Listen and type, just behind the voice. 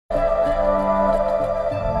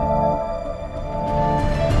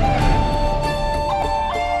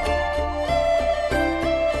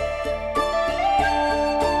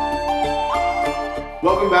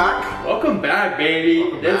baby.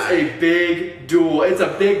 It's a big duel. It's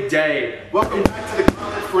a big day. Welcome back to the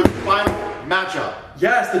Gauntlet for the final matchup.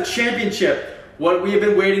 Yes, the championship. What we have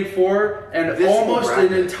been waiting for, and This almost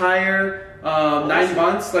bracket. an entire 9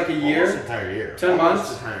 months, like a year. Almost an entire year. 10 Almost months.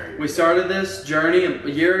 an entire year. We started this journey a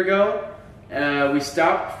year ago. We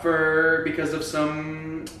stopped because of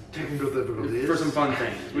some Technical difficulties. for some fun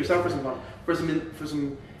things. We stopped for some fun, for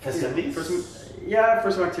some Festivities? for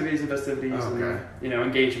some activities and festivities and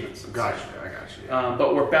engagements. And Gotcha, stuff. I got you.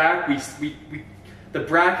 But we're back. We the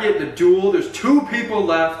bracket, the duel. There's 2 people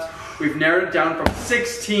left. We've narrowed it down from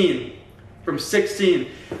 16. From 16.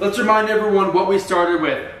 Let's remind everyone what we started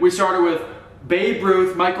with. We started with Babe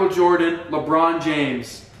Ruth, Michael Jordan, LeBron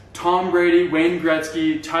James, Tom Brady, Wayne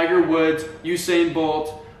Gretzky, Tiger Woods, Usain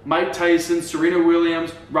Bolt, Mike Tyson, Serena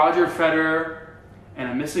Williams, Roger Federer, and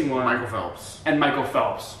I'm missing one. Michael Phelps. And Michael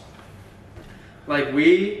Phelps. Like,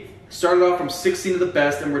 we started off from 16 of the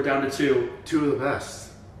best, and we're down to 2. 2 of the best.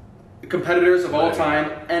 Competitors of all time,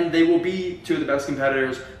 and they will be 2 of the best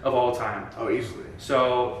competitors of all time. Oh, easily.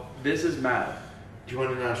 So, this is mad. Do you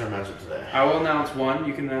want to announce our matchup today? I will announce one,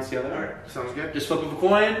 you can announce the other. Alright, sounds good. Just flip of a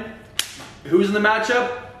coin. Who's in the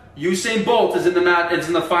matchup? Usain Bolt is in the it's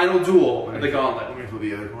in the final duel of the Gauntlet. Let me flip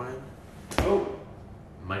the other coin. Oh.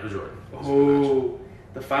 Michael Jordan. Oh.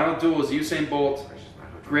 The final duel is Usain Bolt,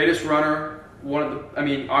 greatest runner,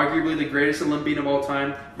 arguably the greatest Olympian of all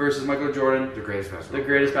time, versus Michael Jordan, The greatest basketball. the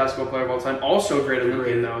greatest basketball player of all time, also a great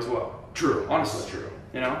Olympian though as well. True. Honestly. True.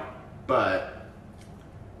 You know? But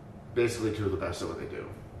basically 2 of the best at what they do.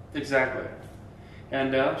 Exactly.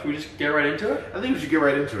 And should we just get right into it? I think we should get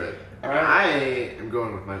right into it. Alright. I am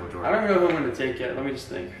going with Michael Jordan. I don't know who I'm going to take yet. Let me just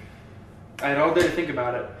think. I had all day to think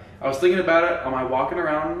about it. I was thinking about it on my walking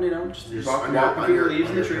around, just walking through the leaves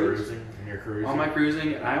and the trees. On my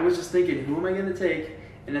cruising, and I was just thinking, who am I going to take?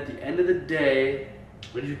 And at the end of the day,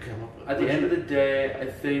 What did you come up with? at the end of the day, I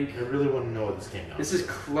think I really want to know what this came down this to. is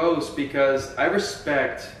close because I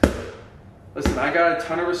respect. Listen, I got a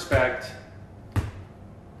ton of respect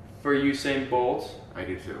for Usain Bolt. I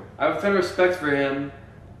do too. I have a ton of respect for him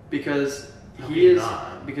because How can he you is.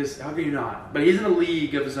 not? Because how can you not? But he's in a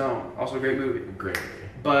league of his own. Also, a great movie. Great movie.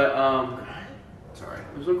 But Sorry.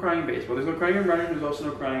 there's no crying in baseball. There's no crying in running. There's also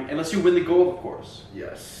no crying unless you win the goal, of course.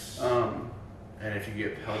 Yes. And if you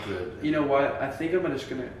get pelted. you know what? I think I'm just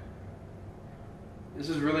gonna. This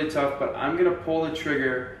is really tough, but I'm gonna pull the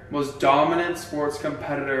trigger. Most dominant sports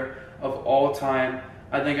competitor of all time.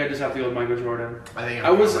 I think I just have to go with Michael Jordan.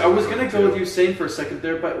 I was gonna go with Usain for a second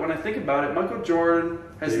there, but when I think about it, Michael Jordan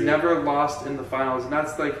has never lost in the finals, and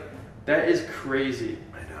that is crazy.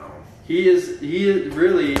 I know. He is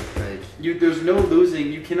really. Like, There's no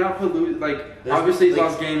losing. You cannot put obviously he's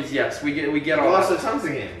lost games. Yes, we get all he lost that. tons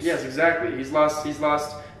of games. Yes, exactly. He's lost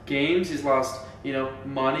games. He's lost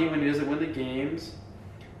money when he doesn't win the games.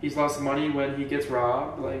 He's lost money when he gets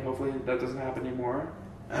robbed. Like, hopefully that doesn't happen anymore.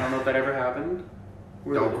 I don't know if that ever happened.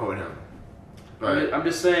 Don't quote him. But I'm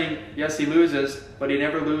just saying, yes, he loses, but he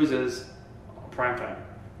never loses prime time.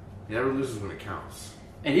 he never loses when it counts.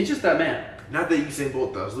 And he's just that man. Not that Usain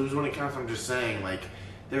Bolt does lose when it counts. I'm just saying, like,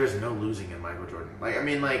 there is no losing in Michael Jordan. Like, I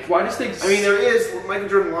mean, like, Well, I just think. there is. Michael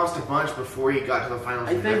Jordan lost a bunch before he got to the finals.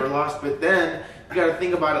 He never lost. But then you got to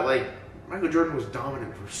think about it. Like, Michael Jordan was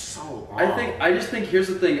dominant for so long. I just think here's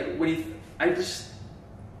the thing.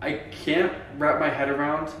 I can't wrap my head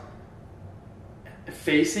around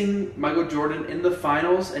facing Michael Jordan in the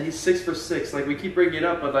finals, and he's 6 for 6. Like, we keep bringing it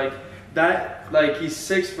up, but he's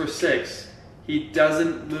 6 for 6. He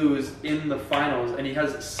doesn't lose in the finals, and he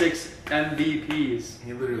has 6 MVPs.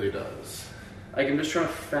 He literally does. Like, I'm just trying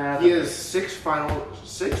to fathom. He has 6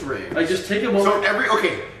 rings. Like, just take a moment. So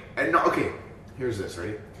here's this.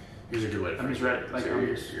 Ready? Here's a good way to. I'm just ready. Like, you're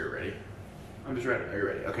ready. I'm just ready. Are you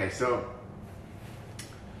ready? Okay, so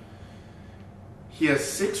he has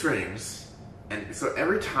 6 rings, and so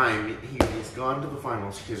every time he's gone to the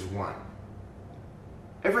finals, he's won.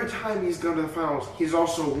 Every time he's gone to the finals, he's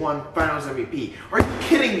also won Finals MVP. Are you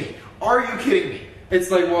kidding me?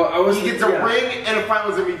 It's like, well, He gets a ring and a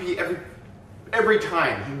Finals MVP every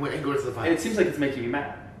time he goes to the finals. And it seems like it's making you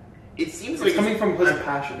mad. It seems It's like coming from a place of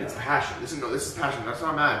passion. It's passion. This is passion. That's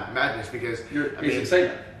not madness because It's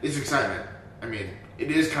excitement. It's excitement. I mean,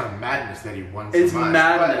 it is kind of madness that he won so It's much.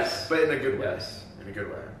 madness. But in a good way. Yes. In a good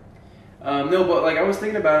way. No, but like I was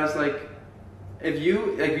thinking about it, it's like if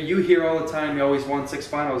you hear all the time, you always won 6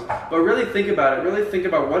 finals, but really think about it. Really think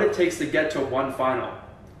about what it takes to get to one final.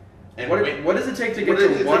 And what does it take to get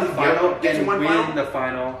to one final and win the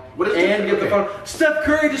final and get the final? Steph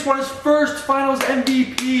Curry just won his first Finals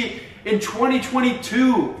MVP in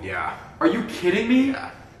 2022. Yeah. Are you kidding me? Yeah.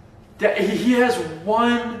 He has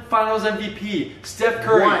one Finals MVP. Steph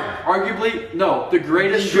Curry, arguably, the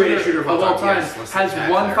greatest shooter of all time, has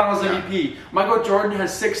one Finals MVP. Michael Jordan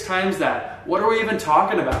has 6 times that. What are we even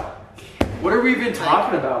talking about? What are we even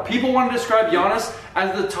talking about? People want to describe Giannis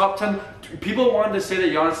as the top 10. People wanted to say that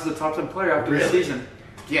Giannis is the top 10 player after the season.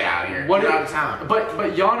 Get out of here. Get out of town. But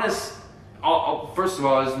Giannis, first of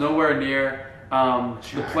all, is nowhere near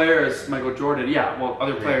the players Michael Jordan. Yeah, well,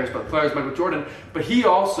 other players, but players Michael Jordan. But he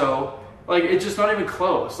also, it's just not even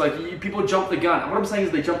close. People jump the gun. What I'm saying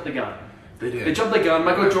is they jumped the gun. They did. They jumped the gun.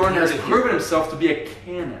 Michael Jordan has proven himself to be a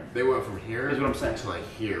cannon. They went from here is what I'm saying. to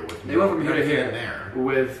here. They went from here to here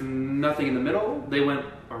with nothing in the middle. They went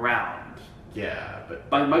around. Yeah, but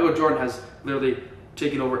Michael Jordan has literally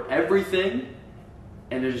taken over everything,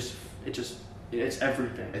 and it's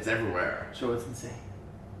everything. It's everywhere. So it's insane.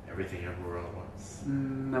 Everything everywhere all at once.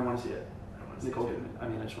 I want to see it. I just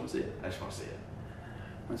want to see it. I just want to see it.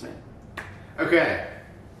 I'm saying. Okay.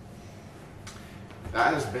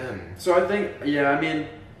 That has been. So I think,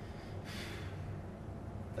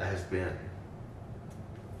 that has been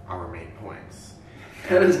our main points.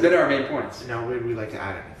 That has been our main points. Now, would we like to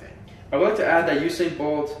add anything? I would like to add that Usain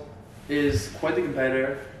Bolt is quite the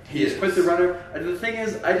competitor. He is quite the runner. The thing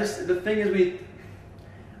is, I just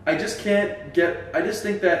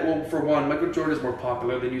think that, well, for one, Michael Jordan is more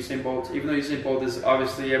popular than Usain Bolt, even though Usain Bolt is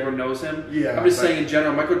obviously, everyone knows him. Yeah. I'm just saying in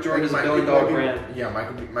general, Michael Jordan is a $1 billion brand. Yeah,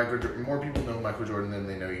 more people know Michael Jordan than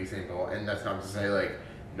they know Usain Bolt, and that's not to say,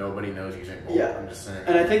 nobody knows Usain Bolt. Yeah. I'm just saying.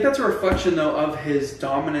 And I think that's a reflection, though, of his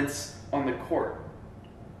dominance on the court.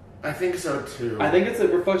 I think so, too. I think it's a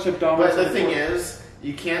reflection of dominance But the thing is,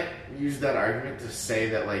 you can't use that argument to say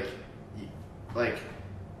that,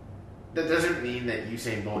 that doesn't mean that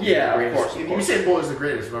Usain Bolt is the greatest. Of course. Usain Bolt is the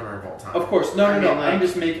greatest runner of all time. Of course. No. At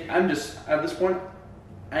this point,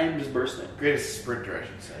 I am just bursting. Greatest sprinter, I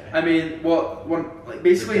should say. I mean, well,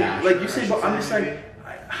 basically, Usain Bolt, I'm just saying,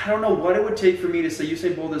 I don't know what it would take for me to say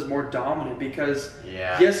Usain Bolt is more dominant because,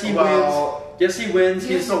 yes, he wins. Yes, he wins.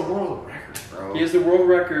 He has the world record, bro. He has the world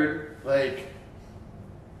record.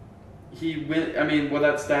 He win. I mean, well,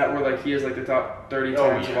 that stat where he has the top 30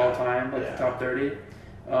 times of all time, the top 30.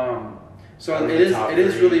 So it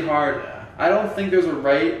is really hard. Yeah. I don't think there's a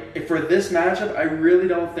right for this matchup. I really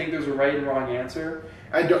don't think there's a right and wrong answer.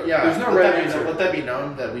 I don't. Yeah, there's no right answer. Let that be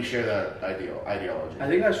known that we share that ideology. I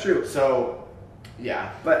think that's true. So,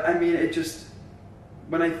 yeah. But I mean,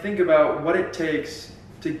 when I think about what it takes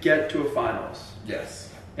to get to a finals. Yes.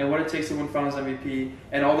 And what it takes to win Finals MVP,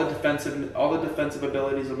 and all the defensive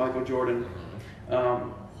abilities of Michael Jordan.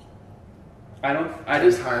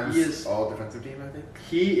 He is all defensive team. I think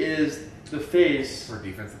he is the face for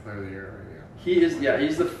defensive player of the year. Yeah. He is. Yeah,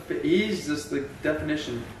 he's just the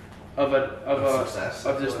definition of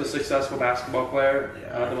just the successful basketball player,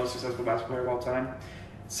 the most successful basketball player of all time.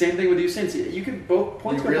 Same thing with Usain. You can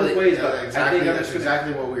points go both ways, but exactly, I think that's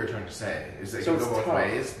exactly what we were trying to say. Is that so you can go both tough.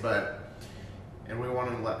 ways, and we want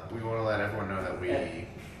to let everyone know that we.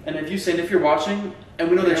 And if you're watching, and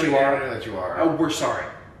we know that you are, oh, we're sorry.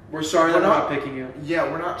 We're sorry that we're not picking you. Yeah,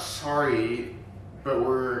 we're not sorry, but we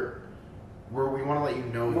want to let you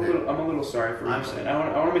know I'm a little sorry for Usain.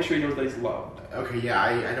 I want to make sure he knows that he's loved. Okay, yeah,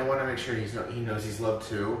 I don't want to make sure he knows he's loved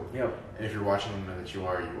too. Yep. And if you're watching, know that you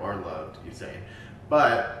are loved, Usain.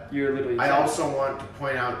 But you're literally. I also want to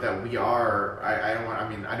point out that we are. I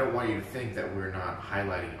don't want you to think that we're not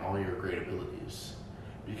highlighting all your great abilities,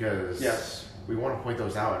 because we want to point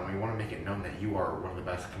those out and we want to make it known that you are one of the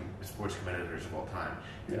best sports competitors of all time.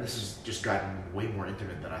 And this has just gotten way more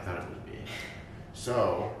intimate than I thought it would be.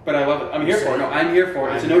 So, but I love it. I'm here for it. No, I'm here for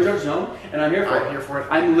it. It's a no judge zone, and I'm here for it. I'm here for it.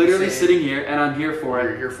 I'm literally sitting here, and I'm here for it.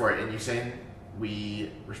 You're here for it, and Usain,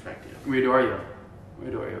 we respect you. We adore you. We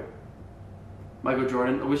adore you. Michael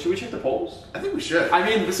Jordan. Should we check the polls? I think we should. I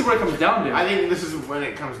mean, this is what it comes down to. I think this is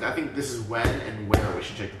when and where we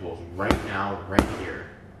should check the polls. Right now, right here.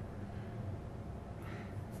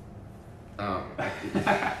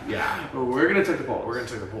 Yeah. We're gonna check the polls. We're gonna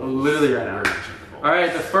check the polls. Literally right now. We're gonna check the polls. All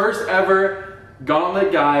right, the first ever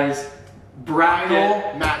Gauntlet Guys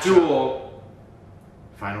bracket duel.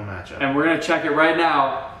 Final matchup. And we're gonna check it right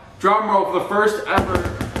now. Drum roll for the first ever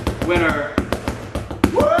winner.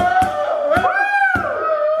 Woo!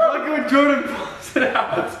 Look at Jordan pulls it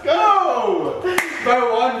out. Let's go! By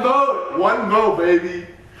one vote. One vote, baby.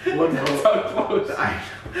 One That's vote. how close.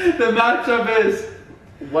 The matchup is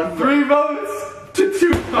 3 votes to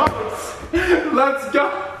 2 votes. Let's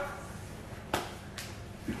go.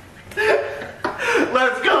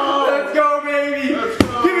 Let's go! Let's go, baby! Let's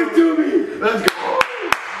go! Give it to me! Let's go!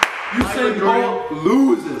 Usain Bolt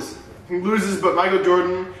loses. He loses, but Michael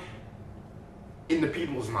Jordan, in in the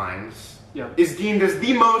people's minds, Yeah. is deemed as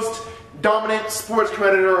the most dominant sports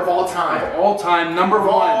competitor of all time. Of all time, number Of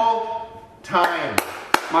one. all time.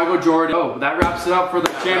 Michael Jordan. Oh, that wraps it up for the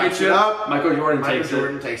championship. Michael Jordan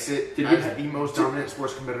takes it Did as the most dominant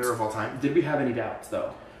sports competitor of all time. Did we have any doubts,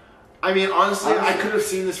 though? I mean, honestly, I could have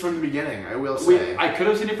seen this from the beginning. I will say. I could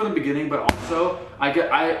have seen it from the beginning, but also like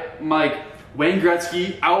Wayne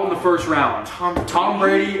Gretzky out in the first round. Tom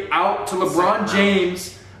Brady out to LeBron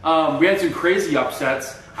James. We had some crazy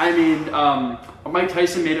upsets. I mean, Mike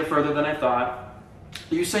Tyson made it further than I thought.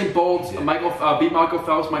 Usain Bolt beat Michael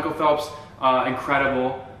Phelps. Michael Phelps,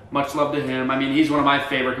 incredible. Much love to him. I mean, he's one of my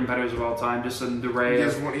favorite competitors of all time. Just in the array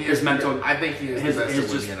of his mental. I think he is the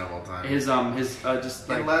best Olympian of all time. His just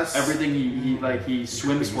like everything he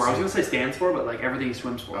swims for. I was gonna say stands for, but like everything he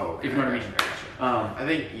swims for. Oh, if you know what I mean. I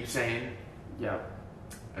think Usain. Yeah.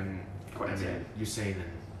 And quite insane. Usain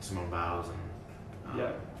and Simone Biles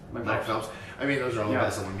and Mike Phelps. I mean, those are all the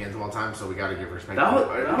best Olympians of all time, so we got to give respect. That was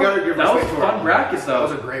a fun bracket, though. That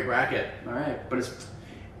was a great bracket. All right, but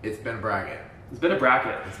it's been a bracket. It's been a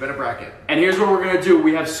bracket. It's been a bracket. And here's what we're gonna do.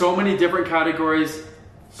 We have so many different categories.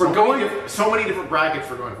 So many different brackets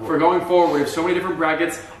for going forward. For going forward, we have so many different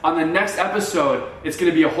brackets. On the next episode, it's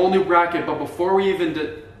gonna be a whole new bracket. But before we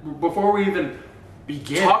even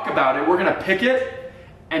begin talk about it, we're gonna pick it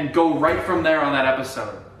and go right from there on that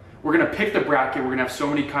episode. We're gonna pick the bracket. We're gonna have so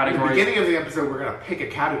many categories. At the beginning of the episode, we're gonna pick a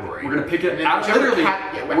category. We're gonna pick it out. Literally,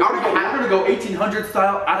 we're gonna go 1800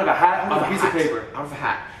 style out of a hat on a piece of paper. Out of a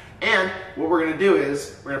hat. And what we're gonna do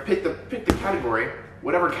is we're gonna pick the category,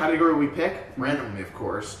 whatever category we pick, randomly, of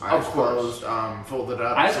course. Eyes closed, folded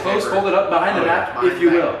up. Eyes closed, folded up behind the back, if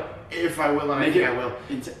you will. If I will, and I think I will.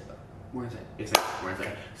 Where is it? It's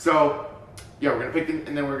Wednesday. So yeah, we're gonna pick them,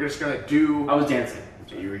 and then we're just gonna do. I was dancing.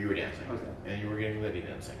 So you were dancing. Okay. And you were getting Liddy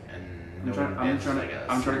dancing, and I'm trying to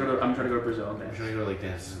go to Brazil. I'm trying to go like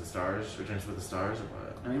Dances with the Stars or Dances with the Stars or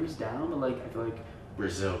what? My name is down, but like I feel like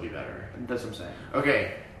Brazil would be better. That's what I'm saying.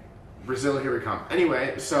 Okay, Brazil, here we come.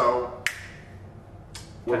 Anyway, so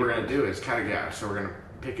what we're gonna do is so we're gonna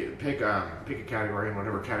pick a category, and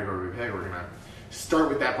whatever category we pick, we're gonna start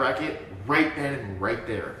with that bracket right then and right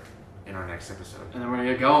there in our next episode. And then we're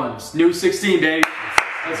gonna get going. It's new 16, baby.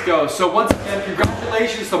 Let's go. So once again,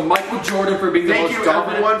 congratulations to Michael Jordan for being the most dominant. Thank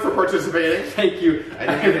you everyone for participating. Thank you. I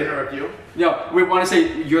didn't mean to interrupt you. No, we want to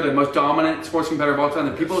say you're the most dominant sports competitor of all time.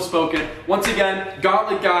 The people have spoken. Once again,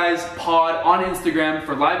 Gauntletguyspod on Instagram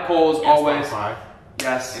for live polls always. Spotify.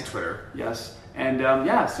 Yes. And Twitter. Yes. And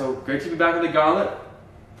so great to be back with the Gauntlet.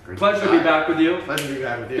 Pleasure to be back with you. Pleasure to be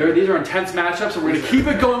back with you. These are intense matchups, and we're going to keep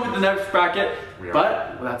it going with the next bracket.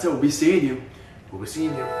 But that's it. We'll be seeing you. We'll be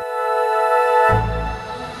seeing you.